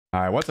All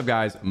right, what's up,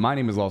 guys? My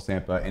name is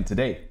lolSamppA, and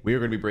today we are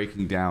going to be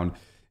breaking down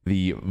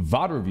the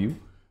VOD review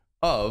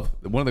of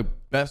one of the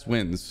best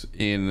wins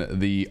in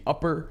the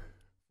upper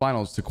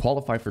finals to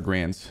qualify for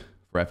grands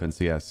for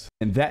FNCS,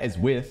 and that is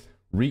with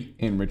Reet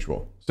and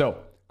Ritual. So,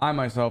 I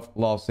myself,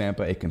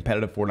 lolSamppA, a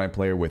competitive Fortnite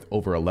player with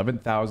over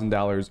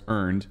 $11,000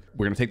 earned.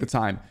 We're going to take the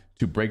time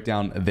to break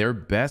down their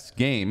best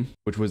game,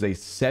 which was a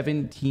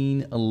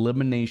 17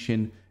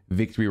 elimination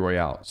victory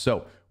royale.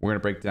 So, we're going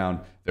to break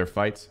down their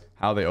fights,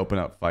 how they open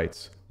up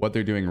fights, what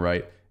they're doing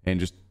right, and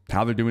just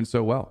how they're doing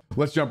so well.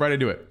 Let's jump right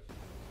into it.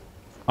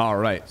 All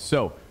right,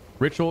 so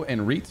Ritual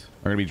and Reet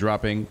are going to be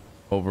dropping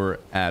over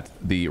at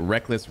the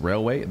Reckless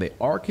Railway. They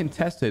are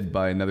contested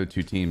by another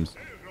two teams,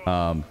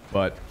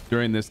 but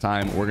during this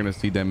time, we're going to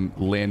see them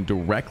land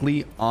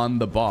directly on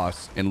the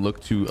boss and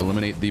look to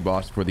eliminate the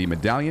boss for the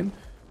medallion,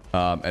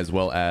 as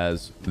well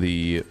as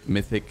the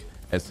mythic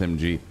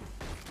SMG.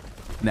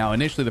 Now,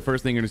 initially, the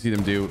first thing you're going to see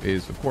them do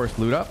is, of course,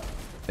 loot up.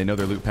 They know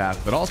their loot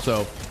path, but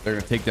also they're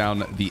going to take down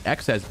the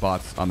XS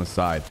bots on the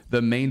side.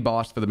 The main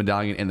boss for the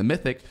medallion and the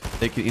mythic,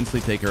 they can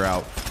instantly take her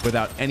out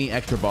without any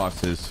extra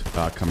bosses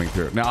coming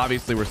through. Now,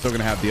 obviously, we're still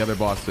going to have the other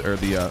boss or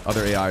the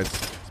other AIs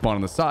spawn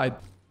on the side.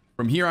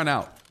 From here on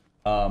out,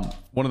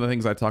 one of the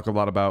things I talk a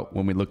lot about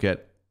when we look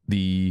at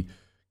the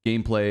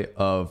gameplay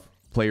of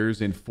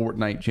players in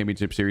Fortnite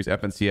Championship Series,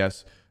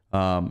 FNCS,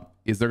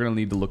 is they're going to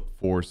need to look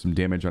for some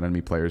damage on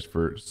enemy players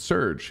for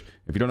Surge.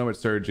 If you don't know what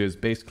Surge is,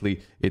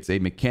 basically it's a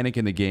mechanic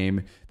in the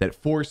game that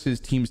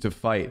forces teams to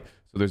fight.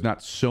 So there's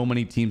not so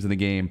many teams in the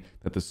game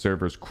that the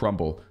servers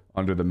crumble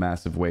under the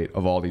massive weight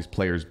of all these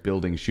players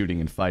building, shooting,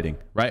 and fighting,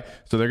 right?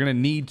 So they're going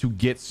to need to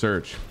get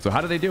Surge. So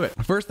how do they do it?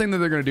 The first thing that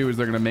they're going to do is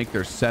they're going to make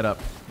sure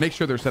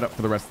they're set up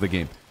for the rest of the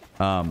game.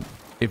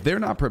 If they're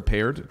not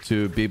prepared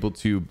to be able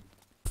to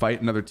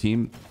fight another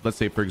team, let's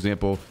say, for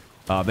example,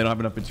 they don't have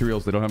enough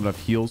materials, they don't have enough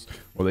heals,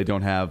 or they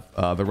don't have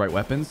the right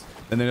weapons,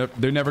 then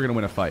they're never going to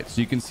win a fight.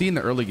 So you can see in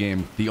the early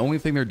game, the only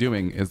thing they're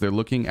doing is they're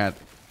looking at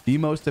the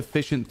most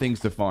efficient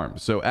things to farm.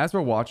 So as we're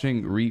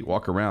watching Reet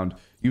walk around,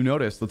 you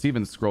notice, let's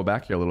even scroll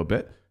back here a little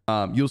bit.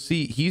 You'll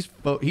see he's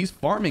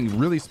farming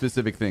really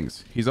specific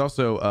things. He's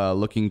also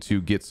looking to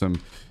get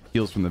some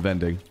heals from the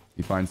vending.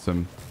 He finds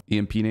some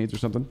EMP nades or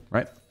something,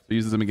 right? So he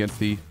uses them against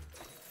the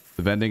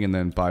vending and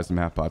then buys some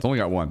half pots. Only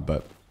got one,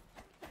 but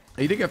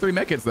he did get 3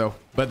 medkits though,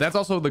 but that's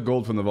also the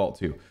gold from the vault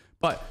too.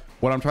 But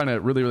what I'm trying to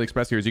really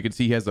express here is you can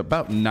see he has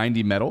about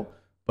 90 metal,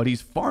 but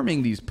he's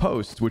farming these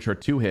posts, which are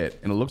 2-hit,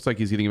 and it looks like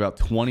he's getting about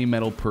 20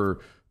 metal per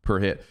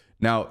hit.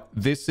 Now,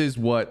 this is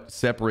what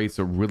separates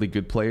a really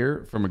good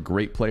player from a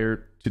great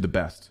player to the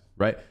best,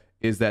 right?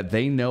 Is that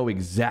they know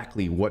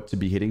exactly what to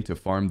be hitting to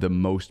farm the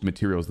most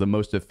materials, the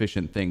most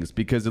efficient things,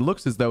 because it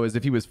looks as though as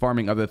if he was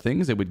farming other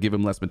things, it would give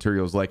him less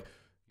materials, like,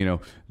 you know,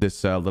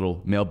 this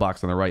little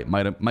mailbox on the right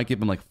might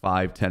give him like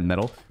 5-10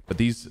 metal, but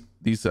these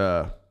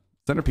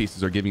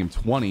centerpieces are giving him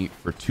 20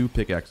 for 2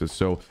 pickaxes.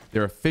 So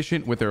they're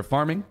efficient with their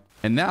farming.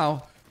 And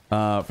now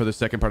for the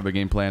second part of the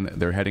game plan,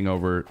 they're heading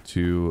over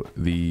to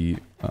the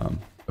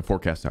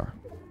forecast tower.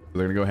 So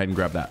they're gonna go ahead and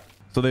grab that.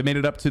 So they made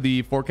it up to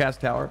the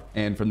forecast tower,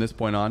 and from this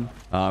point on,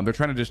 they're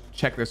trying to just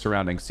check their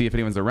surroundings, see if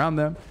anyone's around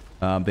them.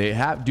 They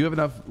do have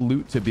enough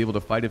loot to be able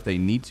to fight if they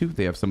need to.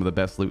 They have some of the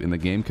best loot in the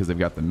game because they've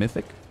got the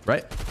mythic,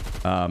 right?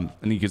 And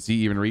you can see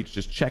even Reach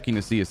just checking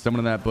to see is someone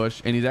in that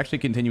bush, and he's actually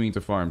continuing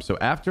to farm. So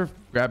after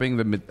grabbing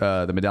the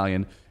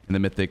medallion and the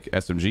mythic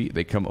SMG,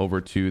 they come over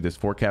to this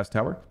forecast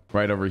tower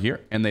right over here,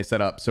 and they set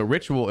up. So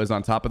Ritual is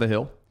on top of the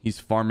hill. He's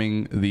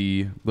farming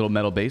the little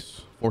metal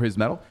base for his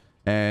metal,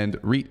 and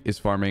Reet is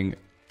farming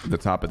the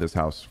top of this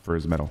house for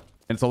his metal.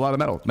 And it's a lot of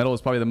metal. Metal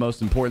is probably the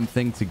most important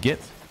thing to get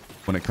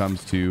when it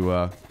comes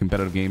to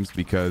competitive games,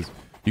 because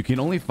you can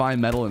only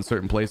find metal in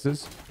certain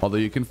places, although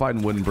you can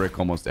find wooden brick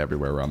almost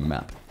everywhere around the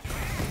map.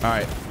 All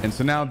right, and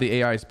so now the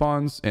AI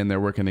spawns and they're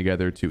working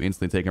together to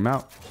instantly take them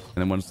out.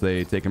 And then once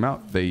they take them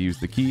out, they use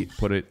the key,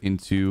 put it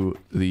into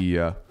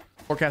the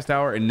forecast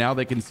tower, and now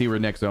they can see where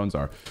next zones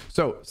are.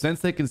 So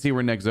since they can see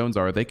where next zones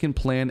are, they can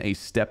plan a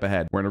step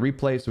ahead. We're in a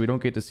replay, so we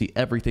don't get to see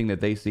everything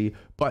that they see,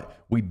 but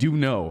we do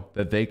know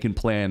that they can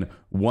plan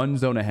one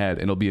zone ahead,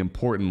 and it'll be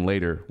important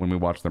later when we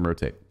watch them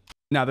rotate.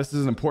 Now, this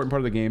is an important part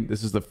of the game.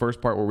 This is the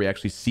first part where we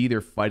actually see their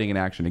fighting in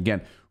action.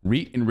 Again,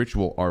 Reet and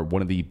Ritual are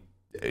one of the,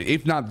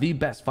 if not the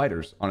best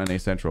fighters on NA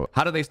Central.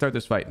 How do they start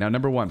this fight? Now, the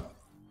number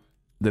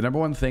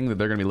one thing that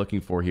they're going to be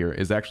looking for here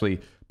is actually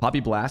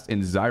Poppy Blast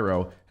and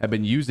Zyro have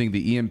been using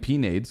the EMP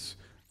nades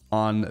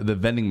on the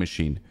vending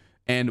machine.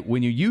 And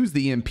when you use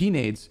the EMP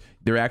nades,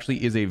 there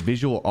actually is a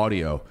visual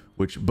audio,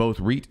 which both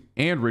Reet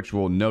and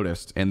Ritual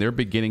noticed, and they're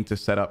beginning to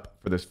set up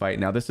for this fight.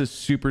 Now, this is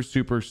super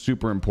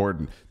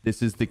important.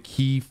 This is the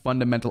key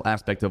fundamental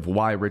aspect of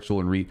why Ritual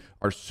and Reet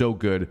are so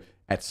good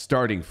at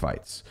starting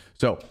fights.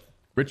 So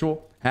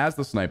Ritual has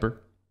the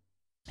sniper.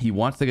 He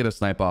wants to get a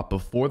snipe off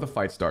before the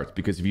fight starts,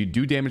 because if you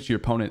do damage to your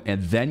opponent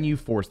and then you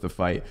force the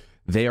fight,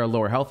 they are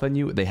lower health than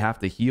you. They have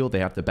to heal. They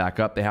have to back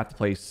up. They have to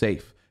play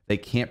safe. They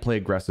can't play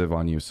aggressive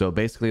on you. So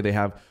basically they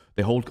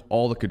hold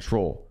all the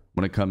control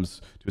when it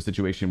comes to a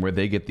situation where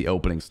they get the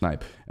opening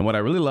snipe. And what I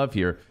really love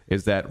here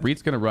is that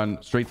Reet's going to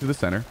run straight through the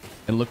center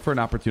and look for an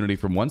opportunity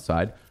from one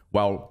side,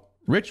 while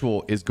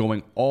Ritual is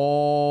going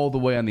all the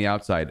way on the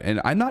outside.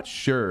 And I'm not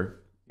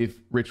sure if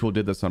Ritual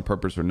did this on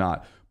purpose or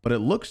not, but it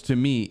looks to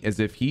me as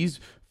if he's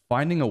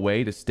finding a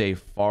way to stay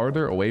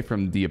farther away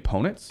from the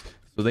opponents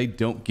so they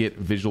don't get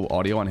visual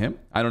audio on him.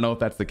 I don't know if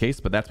that's the case,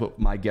 but that's what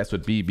my guess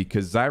would be,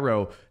 because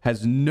Zyro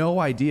has no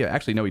idea.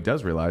 Actually, no, he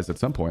does realize at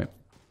some point.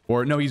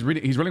 Or no, he's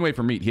running away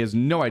from Reet. He has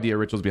no idea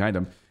Ritual's behind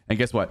him. And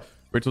guess what?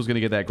 Ritual's going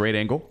to get that great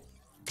angle.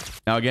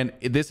 Now, again,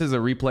 this is a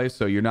replay,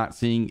 so you're not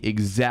seeing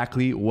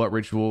exactly what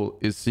Ritual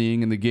is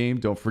seeing in the game.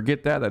 Don't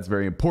forget that. That's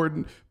very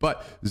important.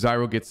 But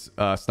Zyro gets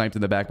sniped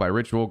in the back by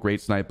Ritual.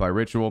 Great snipe by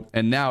Ritual.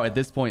 And now, at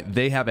this point,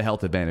 they have a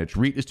health advantage.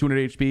 Reet is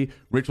 200 HP.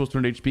 Ritual's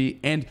 200 HP.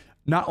 And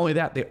not only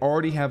that, they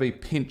already have a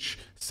pinch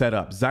set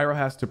up. Zyro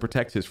has to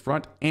protect his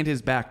front and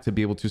his back to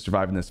be able to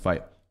survive in this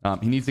fight.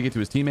 He needs to get to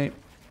his teammate.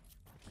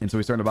 And so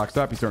he's starting to box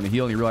up. He's starting to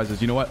heal. And he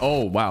realizes, you know what?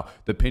 Oh, wow.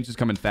 The pinch is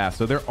coming fast.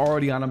 So they're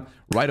already on him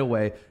right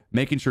away,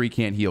 making sure he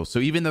can't heal. So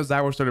even though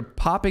Zyro started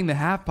popping the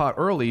half pot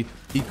early,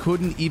 he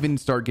couldn't even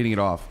start getting it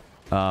off.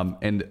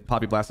 And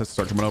Poppy Blast has to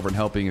start coming over and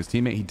helping his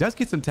teammate. He does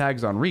get some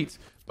tags on Reet,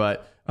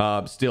 but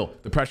still,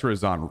 the pressure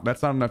is on.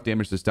 That's not enough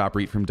damage to stop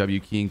Reet from W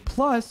keying.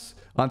 Plus,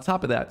 on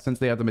top of that, since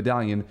they have the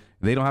medallion,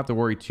 they don't have to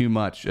worry too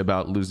much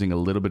about losing a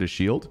little bit of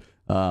shield.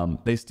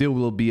 They still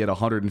will be at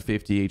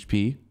 150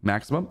 HP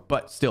maximum,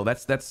 but still,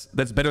 that's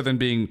better than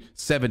being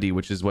 70,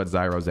 which is what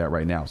Zyro's at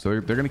right now. So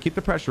they're going to keep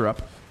the pressure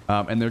up,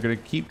 and they're going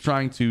to keep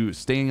trying to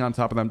staying on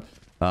top of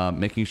them,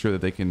 making sure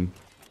that they can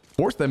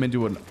force them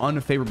into an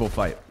unfavorable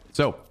fight.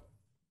 So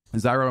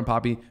Zyro and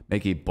Poppy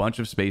make a bunch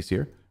of space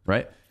here,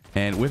 right?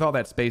 And with all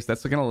that space,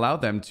 that's going to allow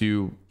them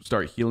to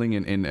start healing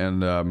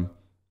and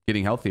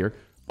getting healthier.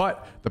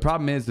 But the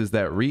problem is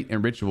that Reet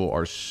and Ritual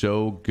are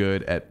so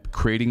good at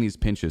creating these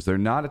pinches. They're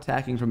not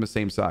attacking from the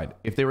same side.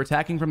 If they were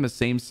attacking from the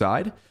same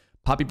side,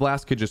 Poppy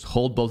Blast could just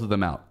hold both of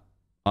them out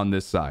on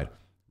this side,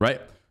 right?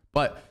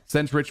 But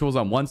since Ritual's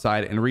on one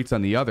side and Reet's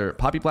on the other,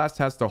 Poppy Blast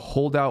has to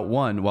hold out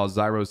one while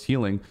Zyro's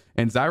healing.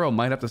 And Zyro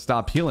might have to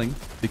stop healing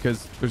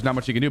because there's not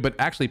much he can do. But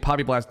actually,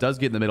 Poppy Blast does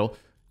get in the middle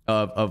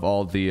of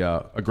all the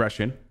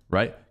aggression,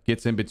 right?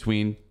 Gets in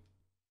between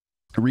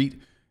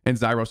Reet and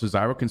Zyro, so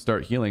Zyro can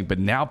start healing. But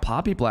now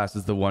Poppy Blast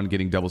is the one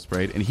getting double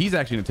sprayed, and he's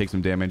actually going to take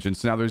some damage. And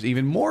so now there's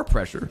even more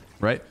pressure,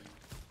 right?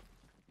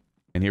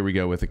 And here we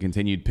go with a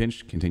continued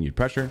pinch, continued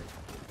pressure.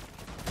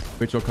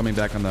 Ritual coming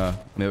back on the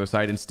other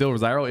side, and still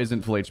Zyro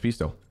isn't full HP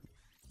still.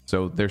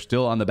 So they're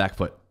still on the back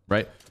foot,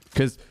 right?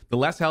 Because the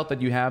less health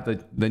that you have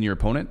than your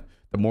opponent,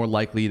 the more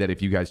likely that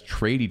if you guys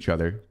trade each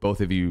other,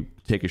 both of you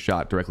take a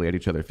shot directly at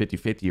each other,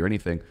 50-50 or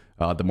anything,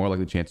 the more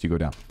likely chance you go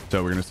down.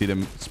 So we're going to see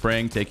them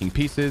spraying, taking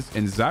pieces,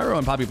 and Zyro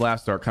and Poppy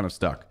Blast are kind of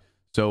stuck.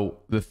 So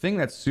the thing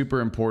that's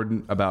super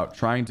important about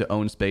trying to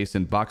own space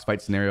in box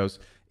fight scenarios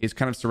is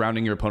kind of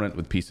surrounding your opponent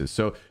with pieces.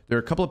 So there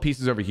are a couple of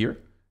pieces over here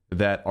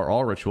that are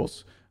all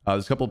Rituals.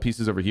 There's a couple of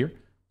pieces over here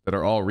that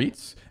are all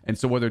Reets. And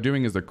so what they're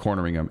doing is they're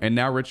cornering them. And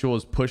now Ritual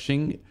is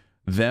pushing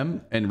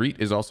them, and Reet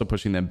is also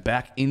pushing them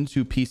back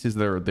into pieces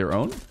that are their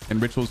own.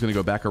 And Ritual is going to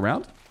go back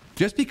around.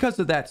 Just because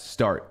of that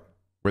start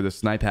where the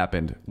snipe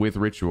happened with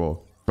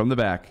Ritual from the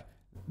back,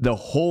 the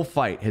whole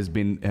fight has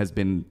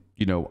been,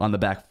 you know, on the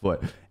back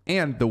foot.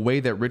 And the way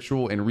that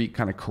Ritual and Reet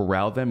kind of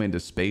corral them into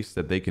space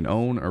that they can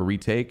own or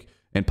retake,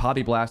 and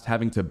Poppy Blast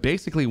having to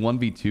basically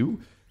 1v2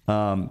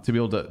 to be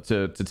able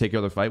to take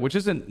over the fight, which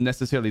isn't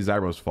necessarily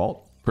Zyro's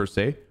fault per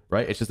se,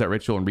 right? It's just that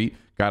Ritual and Reet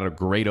got a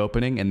great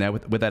opening, and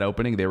that with that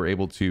opening, they were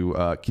able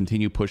to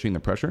continue pushing the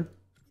pressure.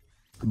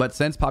 But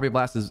since Poppy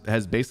Blast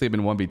has basically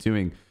been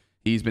 1v2ing,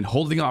 he's been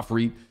holding off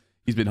Reet,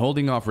 he's been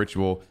holding off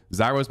Ritual,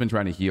 Zyro's been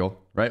trying to heal,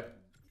 right?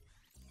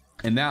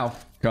 And now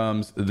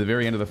comes the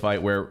very end of the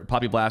fight where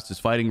Poppy Blast is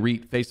fighting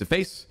Reet face to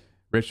face.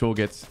 Ritual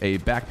gets a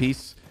back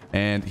piece,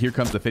 and here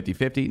comes the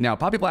 50-50. Now,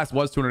 Poppy Blast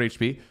was 200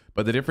 HP,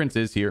 but the difference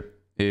is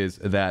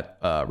that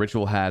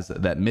Ritual has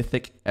that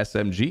mythic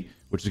SMG,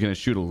 which is going to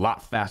shoot a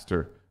lot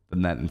faster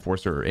than that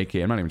Enforcer or AK.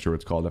 I'm not even sure what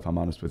it's called, if I'm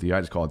honest with you. I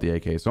just call it the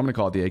AK. So I'm going to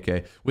call it the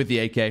AK with the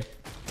AK.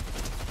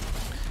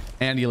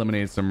 And he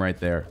eliminated some right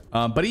there.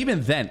 But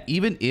even then,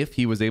 even if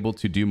he was able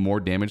to do more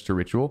damage to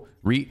Ritual,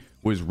 Reet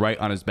was right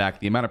on his back.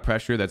 The amount of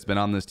pressure that's been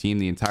on this team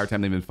the entire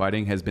time they've been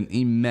fighting has been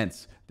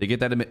immense. They get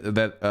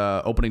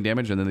that opening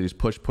damage, and then they just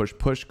push,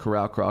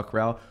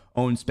 corral,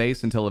 own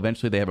space until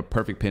eventually they have a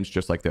perfect pinch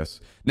just like this.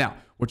 Now,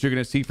 what you're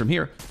going to see from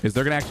here is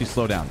they're going to actually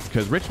slow down,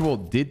 because Ritual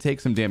did take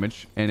some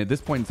damage. And at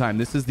this point in time,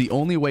 this is the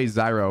only way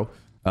Zyro,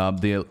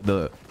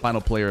 the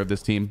final player of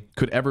this team,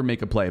 could ever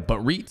make a play.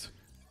 But Reet,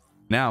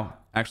 now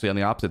actually on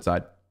the opposite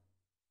side,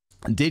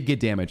 did get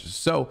damage.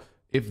 So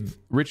if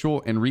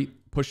Ritual and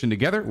Reet push in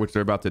together, which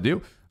they're about to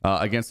do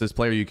against this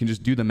player, you can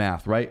just do the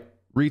math, right?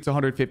 Reet's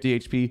 150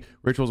 HP,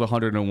 Ritual's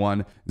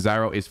 101,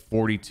 Zyro is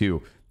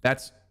 42.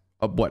 That's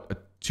a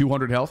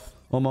 200 health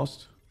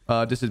almost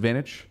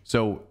disadvantage.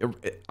 So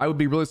I would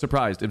be really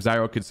surprised if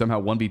Zyro could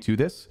somehow 1v2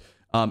 this,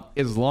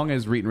 as long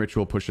as Reet and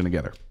Ritual push in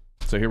together.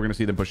 So here we're going to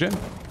see them push in.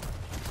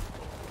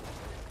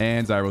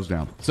 and Zyro's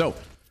down. So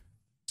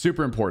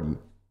super important.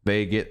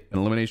 They get an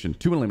elimination,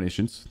 2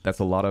 eliminations. That's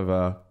a lot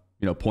of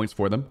points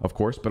for them, of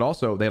course, but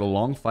also they had a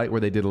long fight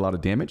where they did a lot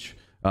of damage.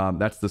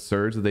 That's the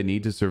surge that they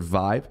need to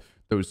survive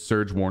those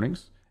surge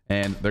warnings.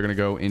 And they're going to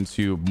go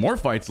into more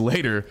fights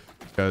later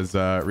because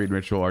Reet and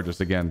Ritual are just,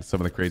 again, some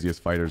of the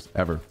craziest fighters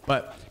ever.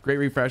 But great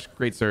refresh,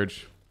 great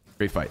surge,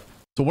 great fight.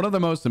 So one of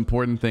the most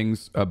important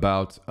things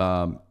about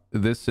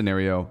this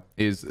scenario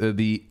is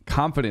the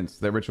confidence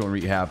that Ritual and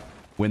Reet have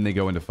when they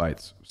go into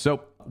fights.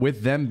 So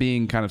with them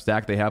being kind of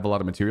stacked, they have a lot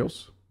of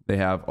materials. They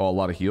have a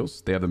lot of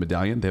heals. They have the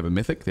medallion. They have a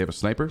mythic. They have a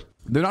sniper.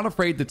 They're not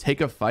afraid to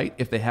take a fight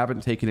if they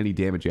haven't taken any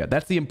damage yet.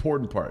 That's the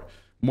important part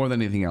more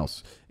than anything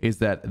else, is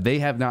that they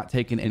have not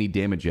taken any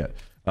damage yet.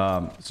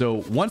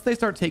 So once they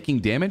start taking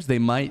damage, they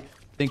might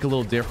think a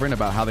little different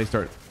about how they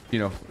start,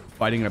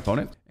 fighting an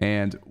opponent.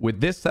 And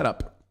with this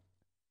setup,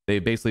 they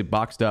basically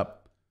boxed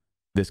up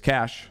this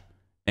cache,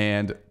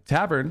 and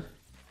Tavern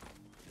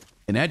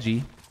and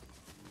Edgy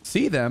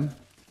see them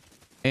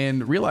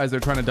and realize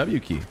they're trying to W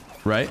key,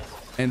 right?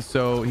 And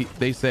so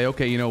they say,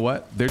 okay, you know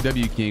what? They're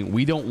W keying.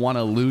 We don't want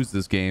to lose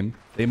this game.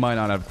 They might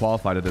not have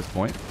qualified at this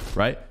point,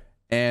 right?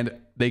 And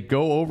they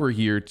go over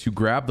here to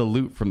grab the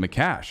loot from the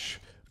cache.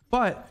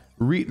 But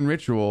Reet and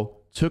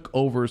Ritual took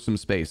over some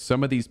space.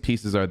 Some of these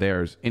pieces are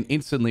theirs. And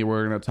instantly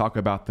we're going to talk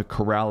about the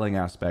corralling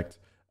aspect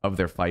of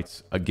their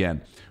fights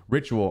again.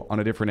 Ritual on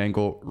a different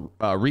angle,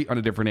 Reet on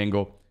a different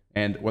angle.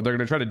 And what they're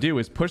going to try to do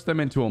is push them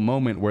into a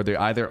moment where they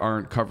either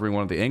aren't covering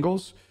one of the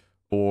angles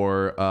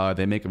or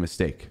they make a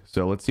mistake.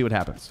 So let's see what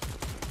happens.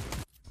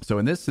 So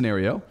in this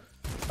scenario,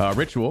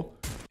 Ritual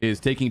is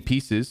taking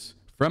pieces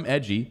from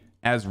Edgy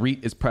as Reet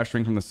is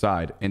pressuring from the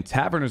side, and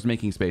Tavern is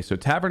making space. So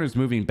Tavern is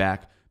moving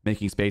back,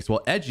 making space,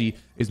 while Edgy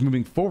is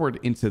moving forward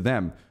into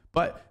them.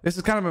 But this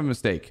is kind of a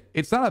mistake.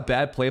 It's not a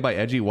bad play by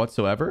Edgy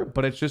whatsoever,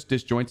 but it's just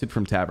disjointed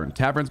from Tavern.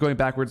 Tavern's going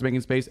backwards, making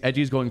space.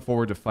 Edgy's going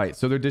forward to fight.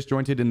 So they're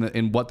disjointed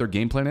in what their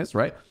game plan is,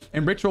 right?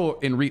 And Ritual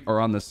and Reet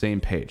are on the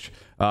same page.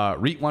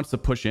 Reet wants to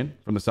push in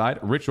from the side.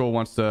 Ritual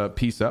wants to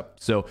piece up.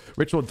 So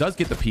Ritual does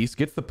get the piece,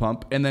 gets the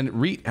pump, and then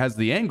Reet has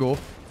the angle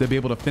to be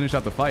able to finish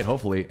out the fight,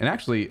 hopefully. And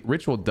actually,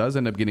 Ritual does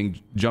end up getting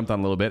jumped on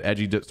a little bit.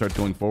 Edgy starts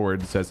going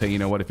forward and says, hey, you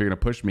know what? If you're going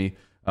to push me,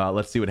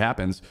 let's see what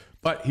happens.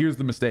 But here's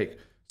the mistake.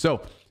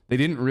 So they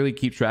didn't really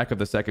keep track of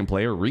the second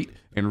player, Reet,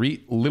 and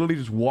Reet literally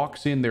just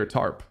walks in their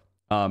tarp.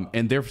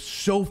 And they're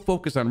so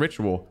focused on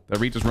Ritual that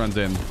Reet just runs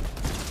in,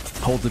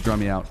 holds the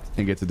drummy out,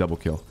 and gets a double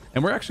kill.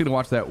 And we're actually going to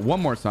watch that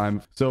one more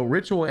time. So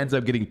Ritual ends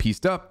up getting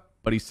pieced up,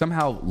 but he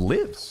somehow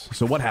lives.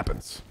 So what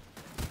happens?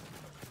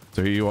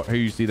 So here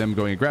you see them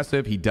going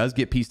aggressive. He does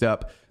get pieced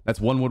up. That's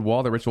one wood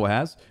wall that Ritual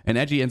has. And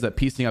Edgy ends up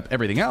piecing up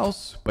everything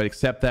else, but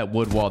except that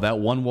wood wall. That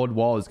one wood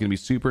wall is going to be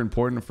super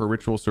important for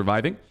Ritual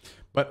surviving.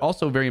 But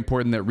also very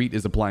important that Reet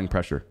is applying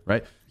pressure,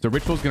 right? So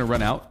Ritual's going to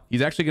run out.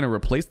 He's actually going to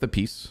replace the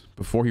piece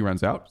before he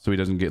runs out, so he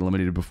doesn't get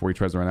eliminated before he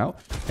tries to run out.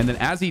 And then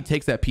as he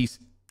takes that piece,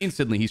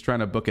 instantly he's trying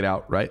to book it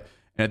out, right?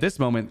 And at this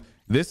moment,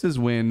 this is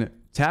when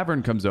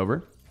Tavern comes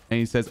over and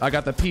he says, I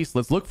got the piece,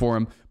 let's look for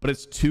him. But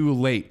it's too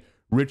late.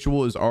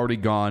 Ritual is already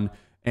gone.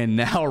 And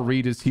now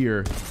Reet is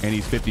here and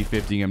he's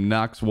 50-50 him,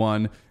 knocks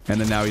one, and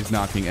then now he's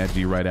knocking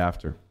Edgy right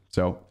after.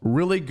 So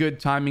really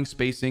good timing,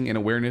 spacing, and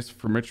awareness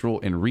from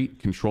Ritual and Reet,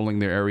 controlling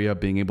their area,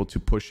 being able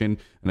to push in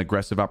and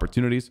aggressive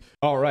opportunities.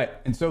 All right.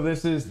 And so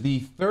this is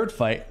the third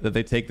fight that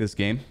they take this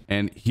game.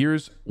 And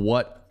here's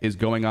what is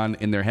going on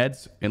in their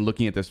heads and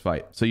looking at this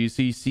fight. So you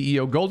see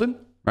CEO Golden,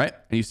 right?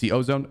 And you see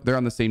Ozone. They're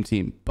on the same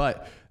team,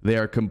 but they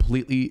are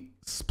completely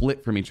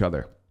split from each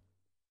other.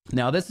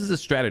 Now, this is a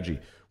strategy.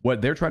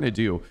 What they're trying to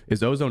do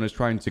is Ozone is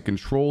trying to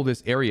control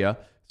this area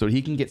so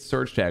he can get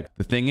surge tagged.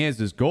 The thing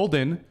is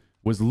Golden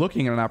was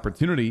looking at an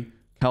opportunity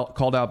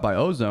called out by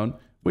Ozone,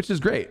 which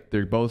is great.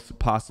 They're both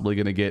possibly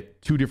going to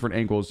get two different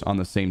angles on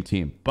the same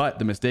team. But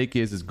the mistake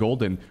is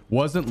Golden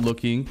wasn't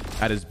looking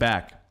at his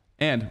back.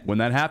 And when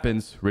that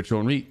happens, Ritual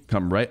and Reet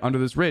come right under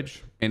this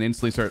ridge and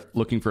instantly start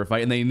looking for a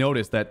fight. And they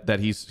notice that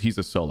he's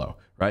a solo,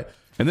 right?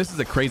 And this is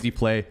a crazy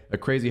play, a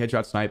crazy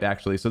headshot snipe,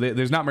 actually. So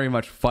there's not very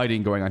much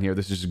fighting going on here.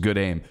 This is just good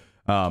aim.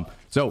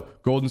 So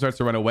Golden starts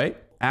to run away.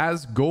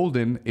 As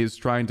Golden is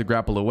trying to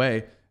grapple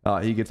away,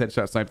 he gets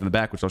headshot sniped in the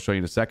back, which I'll show you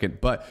in a second.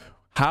 But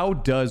how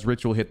does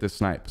Ritual hit this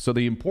snipe? So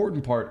the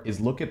important part is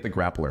look at the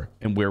grappler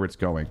and where it's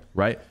going,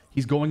 right?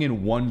 He's going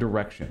in one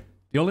direction.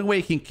 The only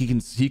way he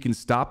can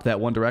stop that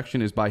one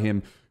direction is by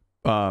him,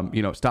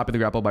 stopping the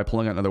grapple by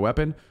pulling out another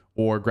weapon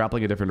or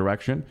grappling a different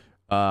direction.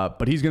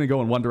 But he's going to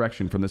go in one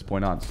direction from this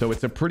point on. So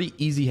it's a pretty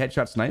easy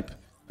headshot snipe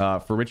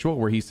for Ritual,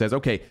 where he says,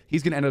 okay,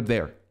 he's going to end up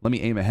there. Let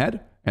me aim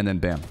ahead, and then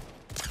bam.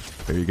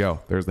 There you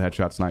go. There's the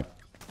headshot snipe.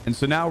 And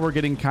so now we're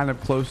getting kind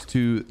of close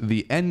to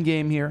the end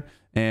game here,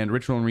 and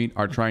Ritual and Reet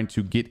are trying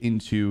to get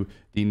into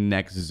the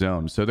next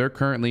zone. So they're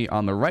currently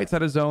on the right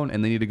side of zone,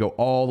 and they need to go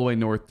all the way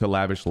north to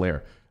Lavish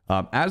Lair.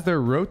 As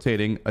they're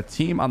rotating, a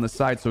team on the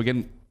side. So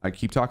again, I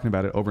keep talking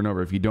about it over and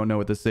over. If you don't know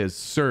what this is,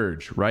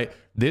 Surge, right?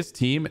 This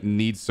team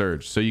needs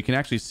Surge. So you can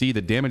actually see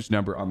the damage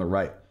number on the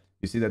right.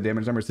 You see that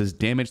damage number? It says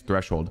damage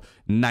threshold,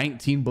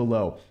 19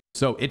 below.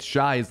 So it's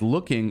Shy is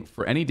looking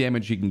for any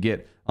damage he can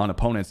get on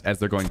opponents as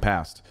they're going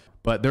past,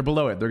 but they're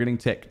below it. They're getting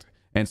ticked.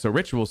 And so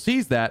Ritual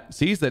sees that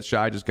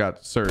Shy just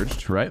got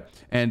surged, right?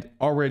 And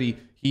already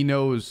he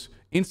knows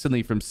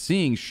instantly from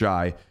seeing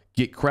Shy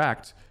get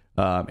cracked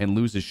and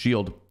lose his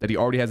shield that he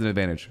already has an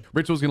advantage.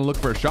 Ritual's going to look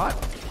for a shot.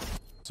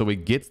 So he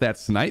gets that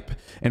snipe.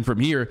 And from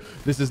here,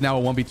 this is now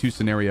a 1v2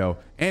 scenario.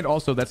 And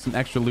also that's some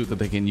extra loot that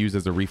they can use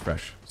as a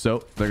refresh.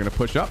 So they're going to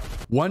push up.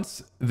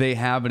 Once they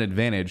have an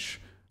advantage,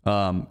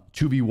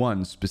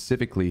 2v1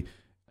 specifically,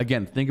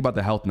 again, think about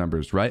the health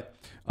numbers, right?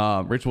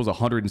 Ritual's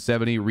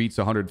 170, Reet's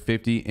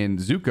 150, and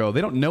Zuko,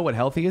 they don't know what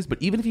health he is,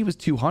 but even if he was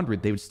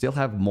 200, they would still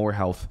have more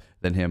health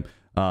than him.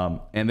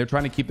 And they're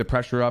trying to keep the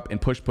pressure up and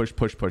push.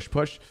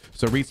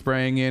 So Reet's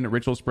spraying in,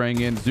 Ritual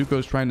spraying in,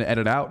 Zuko's trying to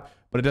edit out,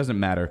 but it doesn't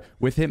matter.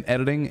 With him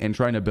editing and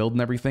trying to build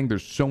and everything,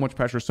 there's so much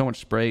pressure, so much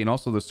spray, and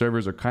also the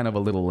servers are kind of a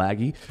little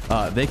laggy.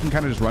 They can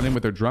kind of just run in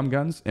with their drum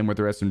guns and with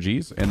their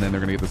SMGs, and then they're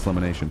going to get this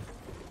elimination.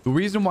 The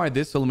reason why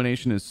this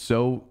elimination is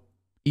so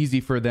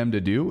easy for them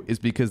to do is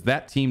because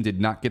that team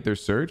did not get their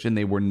surge and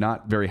they were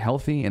not very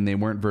healthy and they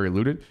weren't very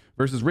looted,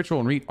 versus Ritual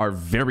and Reet are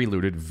very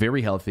looted,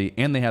 very healthy,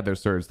 and they had their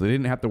surge. They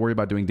didn't have to worry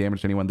about doing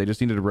damage to anyone. They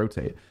just needed to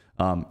rotate.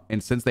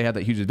 And since they had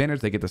that huge advantage,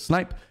 they get the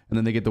snipe and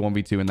then they get the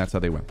 1v2, and that's how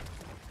they win.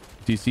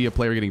 Do you see a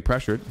player getting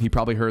pressured? He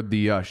probably heard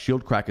the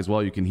shield crack as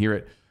well. You can hear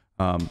it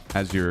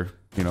as you're,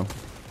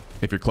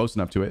 if you're close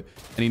enough to it.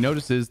 And he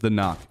notices the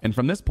knock. And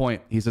from this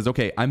point, he says,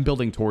 okay, I'm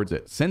building towards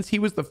it. Since he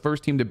was the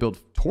first team to build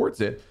towards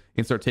it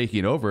and start taking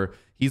it over,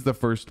 he's the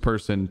first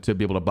person to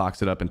be able to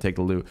box it up and take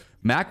the loot.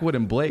 Macwood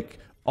and Blake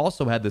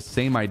also had the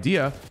same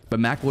idea, but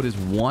Macwood is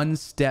one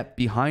step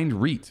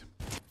behind Reet.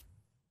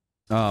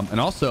 And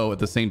also, at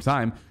the same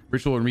time,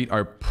 Ritual and Reet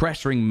are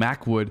pressuring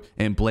Macwood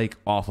and Blake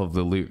off of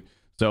the loot.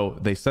 So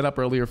they set up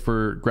earlier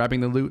for grabbing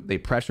the loot. They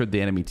pressured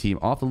the enemy team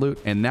off the loot.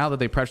 And now that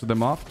they pressured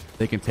them off,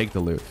 they can take the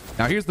loot.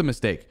 Now, here's the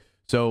mistake.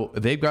 So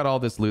they've got all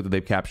this loot that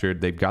they've captured.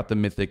 They've got the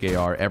mythic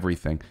AR,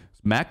 everything.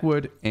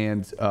 Macwood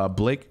and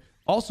Blake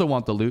also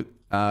want the loot.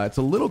 It's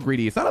a little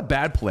greedy. It's not a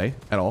bad play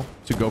at all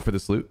to go for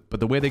this loot, but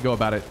the way they go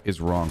about it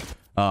is wrong.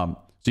 So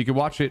you can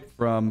watch it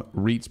from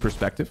Reet's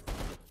perspective.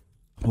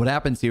 What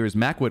happens here is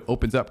Macwood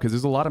opens up because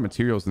there's a lot of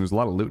materials and there's a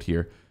lot of loot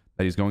here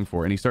that he's going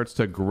for. And he starts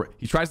to,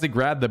 he tries to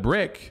grab the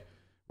brick,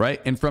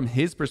 right? And from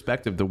his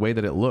perspective, the way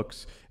that it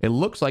looks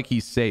like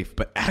he's safe,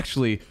 but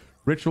actually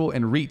Ritual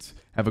and Reet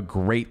have a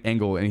great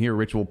angle. And here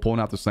Ritual pulling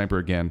out the sniper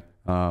again.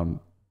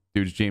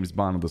 Dude's James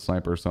Bond with the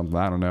sniper or something.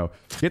 I don't know.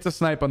 Gets a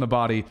snipe on the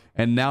body.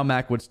 And now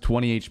Macwood's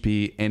 20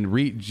 HP. And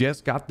Reet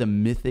just got the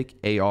mythic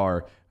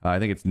AR. I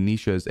think it's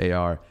Nisha's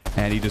AR.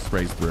 And he just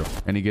sprays through.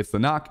 And he gets the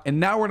knock. And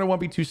now we're in a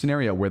 1v2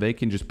 scenario where they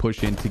can just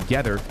push in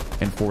together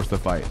and force the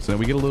fight. So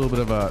we get a little bit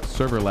of a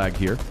server lag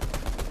here,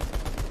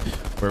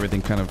 where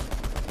everything kind of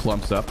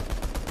plumps up.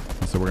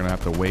 And so we're going to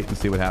have to wait and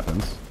see what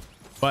happens.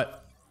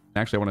 But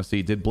actually, I want to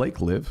see, did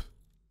Blake live?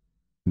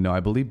 No, I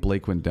believe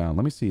Blake went down.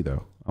 Let me see,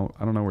 though.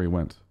 I don't know where he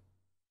went.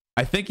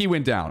 I think he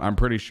went down. I'm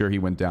pretty sure he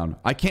went down.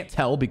 I can't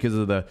tell because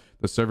of the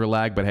server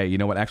lag, but hey, you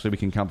know what? Actually, we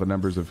can count the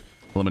numbers of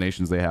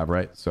eliminations they have,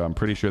 right? So I'm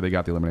pretty sure they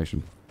got the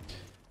elimination.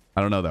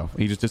 I don't know, though.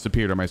 He just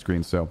disappeared on my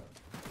screen. So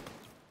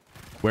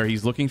where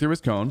he's looking through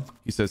his cone,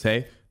 he says,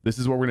 hey, this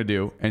is what we're going to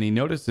do. And he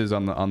notices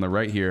on the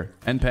right here,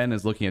 NPen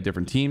is looking at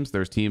different teams.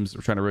 There's teams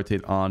trying to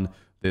rotate on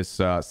this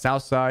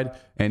south side,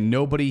 and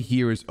nobody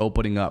here is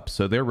opening up.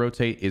 So their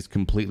rotate is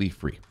completely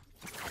free.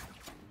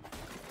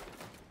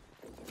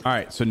 All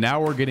right, so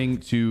now we're getting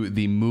to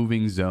the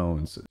moving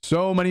zones.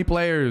 So many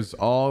players,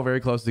 all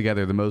very close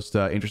together. The most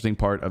interesting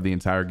part of the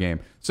entire game.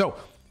 So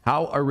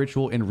how are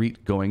Ritual and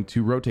Reet going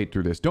to rotate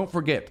through this? Don't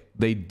forget,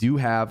 they do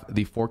have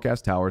the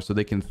forecast tower, so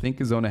they can think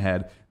a zone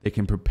ahead. They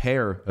can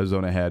prepare a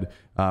zone ahead,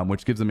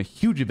 which gives them a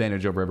huge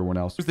advantage over everyone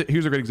else.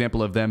 Here's a great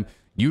example of them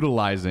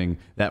utilizing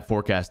that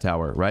forecast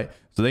tower, right?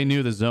 So they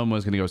knew the zone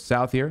was going to go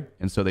south here,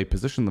 and so they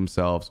positioned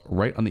themselves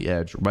right on the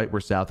edge, right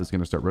where south is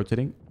going to start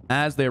rotating.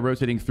 As they're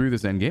rotating through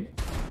this endgame,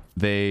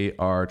 they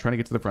are trying to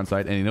get to the front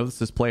side, and he notices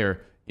this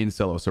player in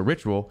solo. So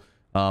Ritual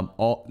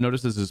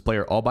notices this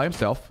player all by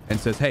himself and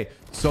says, hey,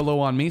 solo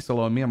on me,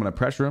 I'm going to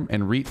pressure him.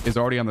 And Reet is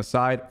already on the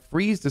side.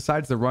 Freeze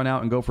decides to run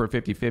out and go for a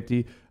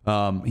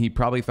 50-50. He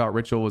probably thought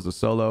Ritual was a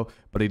solo,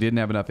 but he didn't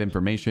have enough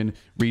information.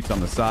 Reet's on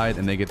the side,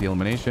 and they get the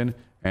elimination.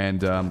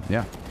 And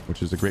yeah,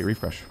 which is a great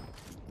refresh.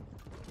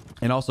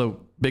 And also,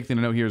 big thing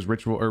to note here is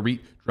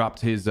Reet dropped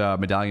his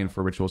medallion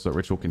for Ritual, so that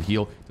Ritual can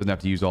heal. Doesn't have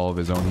to use all of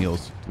his own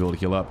heals to be able to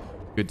heal up.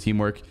 Good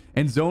teamwork.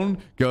 And zone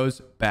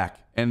goes back.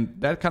 And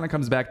that kind of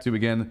comes back to,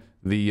 again,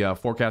 the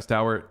forecast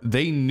tower.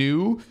 They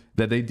knew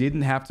that they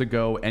didn't have to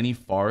go any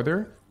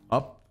farther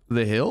up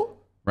the hill,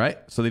 right?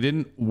 So they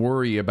didn't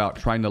worry about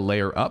trying to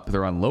layer up.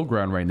 They're on low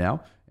ground right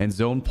now. And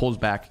zone pulls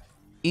back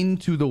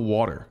into the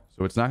water.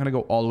 So it's not going to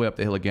go all the way up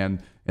the hill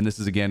again. And this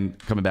is, again,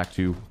 coming back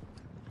to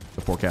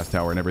the forecast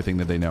tower and everything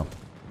that they know.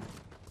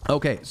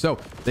 Okay, so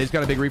they just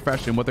got a big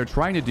refresh, and what they're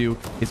trying to do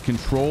is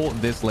control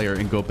this layer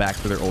and go back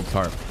to their old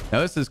tarp. Now,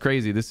 this is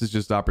crazy. This is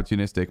just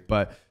opportunistic,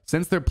 but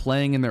since they're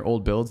playing in their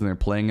old builds and they're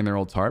playing in their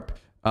old tarp,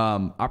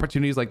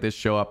 opportunities like this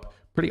show up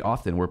pretty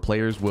often where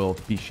players will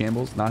be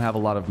shambles, not have a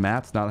lot of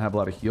mats, not have a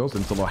lot of heals,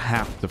 and so they'll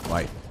have to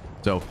fight.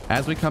 So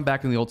as we come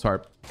back in the old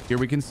tarp, here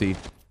we can see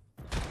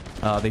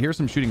they hear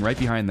some shooting right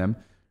behind them.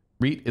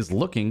 Reet is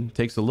looking,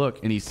 takes a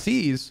look, and he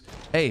sees,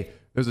 hey,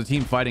 there's a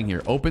team fighting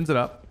here. Opens it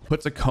up,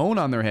 puts a cone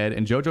on their head,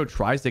 and JoJo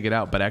tries to get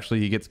out, but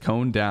actually he gets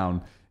coned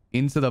down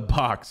into the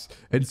box.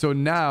 And so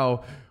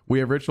now we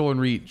have Ritual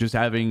and Reet just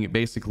having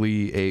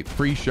basically a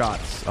free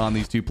shots on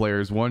these two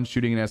players. One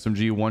shooting an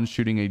SMG, one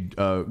shooting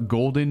a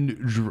golden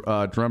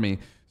drummy.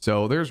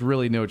 So there's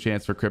really no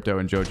chance for Crypto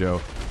and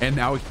JoJo. And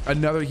now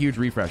another huge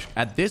refresh.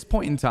 At this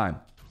point in time,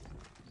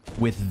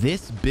 with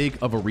this big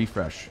of a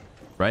refresh,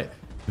 right?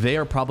 They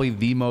are probably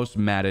the most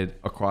matted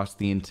across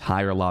the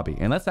entire lobby.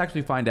 And let's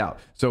actually find out.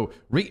 So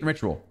Reet and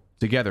Ritual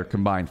together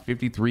combined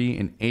 53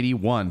 and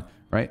 81,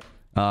 right?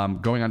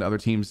 Going on to other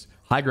teams.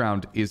 High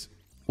ground is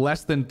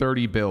less than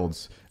 30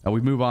 builds. We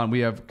move on.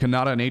 We have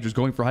Kanata and Aegis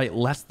going for height,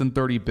 less than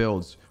 30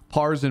 builds.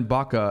 Pars and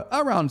Baka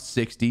around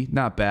 60,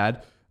 not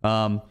bad.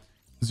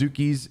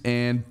 Zukis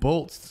and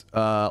Bolts,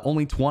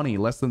 only 20,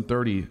 less than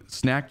 30.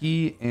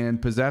 Snacky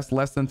and Possessed,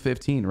 less than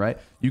 15, right?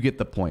 You get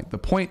the point. The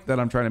point that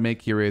I'm trying to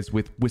make here is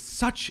with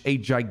such a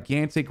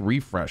gigantic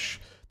refresh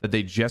that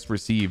they just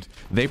received,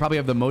 they probably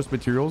have the most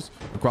materials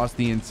across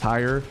the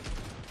entire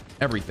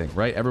everything,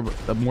 right?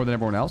 More than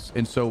everyone else.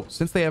 And so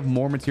since they have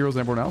more materials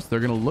than everyone else,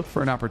 they're going to look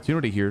for an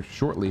opportunity here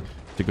shortly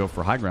to go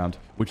for high ground,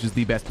 which is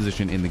the best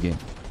position in the game.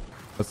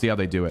 Let's see how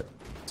they do it.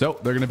 So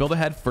they're going to build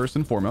ahead first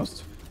and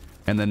foremost.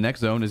 And the next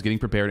zone is getting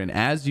prepared. And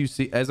as you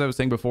see, as I was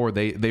saying before,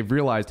 they've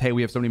realized, hey,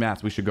 we have so many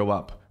mats, we should go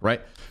up,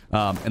 right?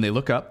 And they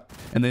look up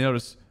and they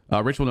notice,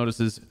 Ritual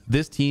notices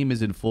this team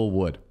is in full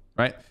wood,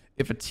 right?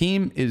 If a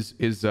team is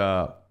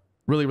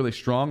really, really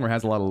strong or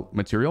has a lot of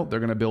material,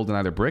 they're going to build in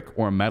either brick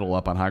or metal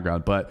up on high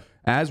ground. But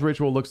as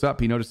Ritual looks up,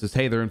 he notices,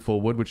 hey, they're in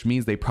full wood, which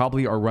means they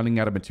probably are running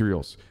out of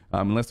materials,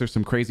 unless there's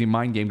some crazy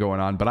mind game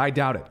going on. But I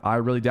doubt it. I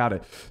really doubt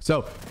it.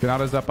 So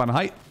Kanata's up on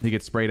height. He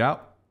gets sprayed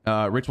out.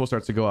 Ritual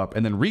starts to go up,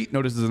 and then Reet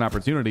notices an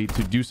opportunity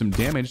to do some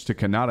damage to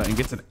Kanata and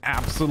gets an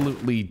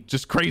absolutely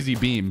just crazy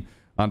beam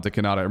onto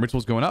Kanata. And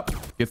Ritual's going up,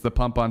 gets the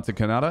pump onto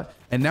Kanata,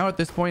 and now at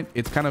this point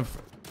it's kind of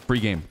free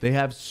game. They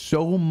have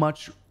so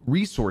much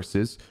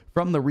resources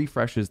from the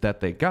refreshes that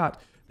they got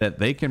that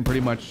they can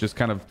pretty much just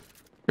kind of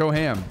go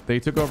ham. They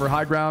took over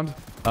high ground.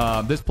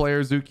 This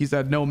player Zuki's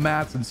had no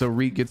mats, and so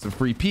Reet gets a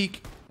free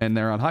peek, and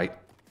they're on height.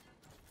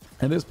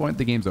 At this point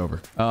the game's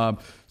over.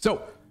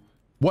 So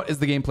what is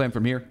the game plan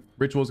from here?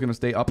 Ritual is going to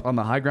stay up on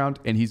the high ground,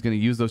 and he's going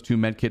to use those two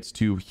med kits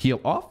to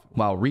heal off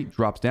while Reet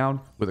drops down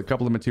with a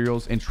couple of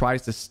materials and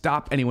tries to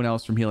stop anyone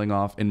else from healing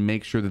off and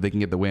make sure that they can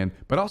get the win,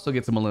 but also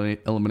get some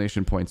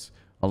elimination points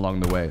along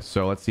the way.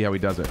 So let's see how he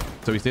does it.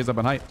 So he stays up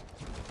on height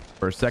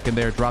for a second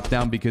there, drop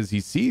down because he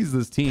sees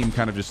this team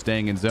kind of just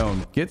staying in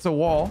zone, gets a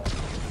wall,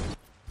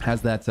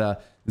 has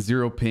that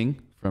 0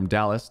 ping from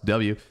Dallas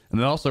W,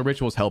 and then also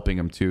Ritual's helping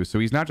him too. So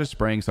he's not just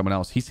spraying someone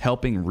else, he's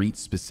helping Reet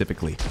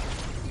specifically.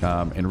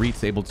 And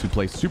Reet's able to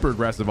play super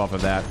aggressive off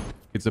of that.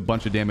 Gets a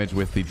bunch of damage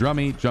with the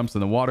drummy, jumps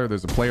in the water.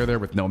 There's a player there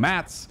with no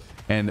mats.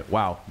 And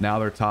wow, now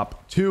they're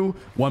top 2.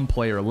 1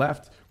 player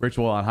left.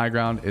 Ritual on high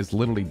ground is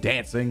literally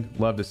dancing.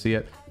 Love to see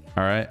it.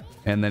 All right.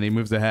 And then he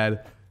moves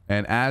ahead.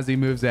 And as he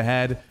moves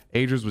ahead,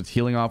 Adrian was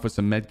healing off with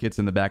some med kits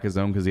in the back of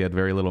zone because he had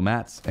very little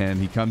mats. And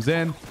he comes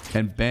in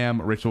and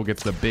bam, Ritual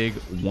gets the big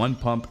 1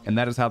 pump. And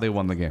that is how they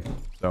won the game.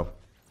 So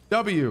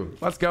W,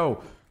 let's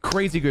go.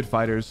 Crazy good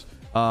fighters.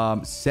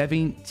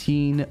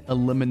 17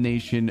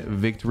 elimination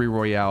victory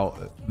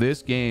royale.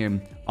 This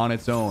game on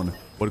its own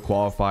would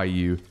qualify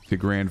you to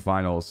grand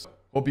finals.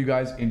 Hope you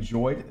guys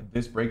enjoyed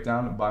this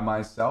breakdown by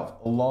myself,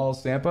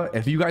 lolSamppA.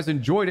 If you guys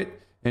enjoyed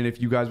it, and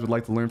if you guys would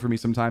like to learn from me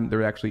sometime,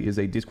 there actually is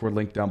a Discord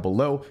link down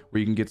below where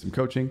you can get some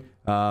coaching.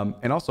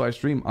 And also I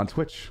stream on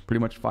Twitch pretty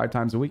much 5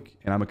 times a week,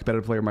 and I'm a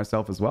competitive player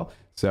myself as well.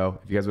 So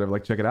if you guys would ever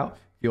like to check it out,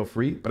 feel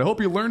free. But I hope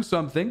you learned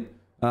something.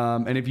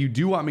 And if you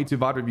do want me to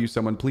VOD review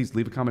someone, please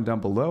leave a comment down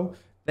below.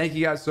 Thank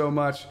you guys so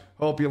much.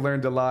 Hope you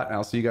learned a lot, and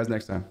I'll see you guys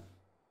next time.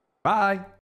 Bye.